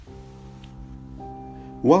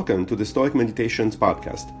Welcome to the Stoic Meditations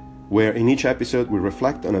podcast, where in each episode we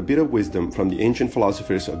reflect on a bit of wisdom from the ancient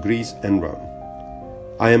philosophers of Greece and Rome.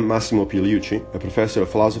 I am Massimo Pigliucci, a professor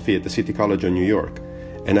of philosophy at the City College of New York,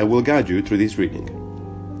 and I will guide you through this reading.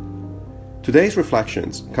 Today's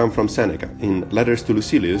reflections come from Seneca in Letters to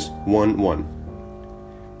Lucilius 1:1.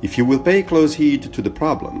 If you will pay close heed to the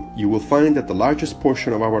problem, you will find that the largest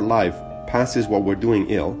portion of our life passes while we're doing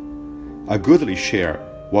ill, a goodly share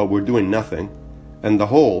while we're doing nothing, and the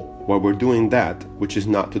whole while we're doing that which is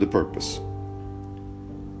not to the purpose.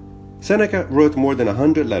 Seneca wrote more than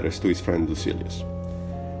 100 letters to his friend Lucilius.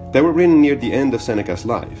 They were written near the end of Seneca's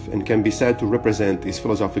life and can be said to represent his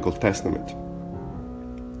philosophical testament.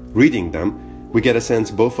 Reading them, we get a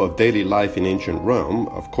sense both of daily life in ancient Rome,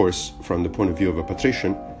 of course from the point of view of a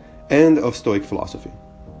patrician, and of Stoic philosophy.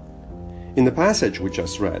 In the passage we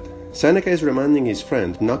just read, Seneca is reminding his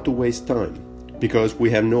friend not to waste time, because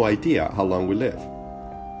we have no idea how long we live.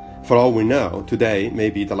 For all we know, today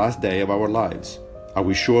may be the last day of our lives. Are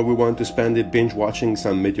we sure we want to spend it binge-watching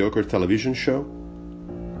some mediocre television show?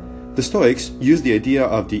 The Stoics used the idea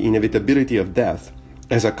of the inevitability of death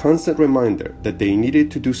as a constant reminder that they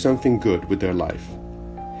needed to do something good with their life.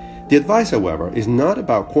 The advice, however, is not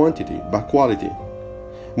about quantity, but quality.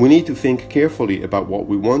 We need to think carefully about what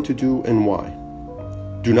we want to do and why.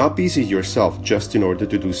 Do not busy yourself just in order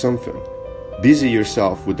to do something. Busy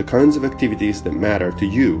yourself with the kinds of activities that matter to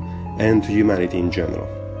you and to humanity in general.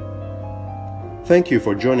 Thank you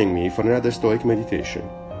for joining me for another Stoic meditation.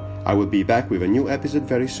 I will be back with a new episode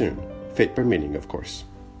very soon, fate permitting, of course.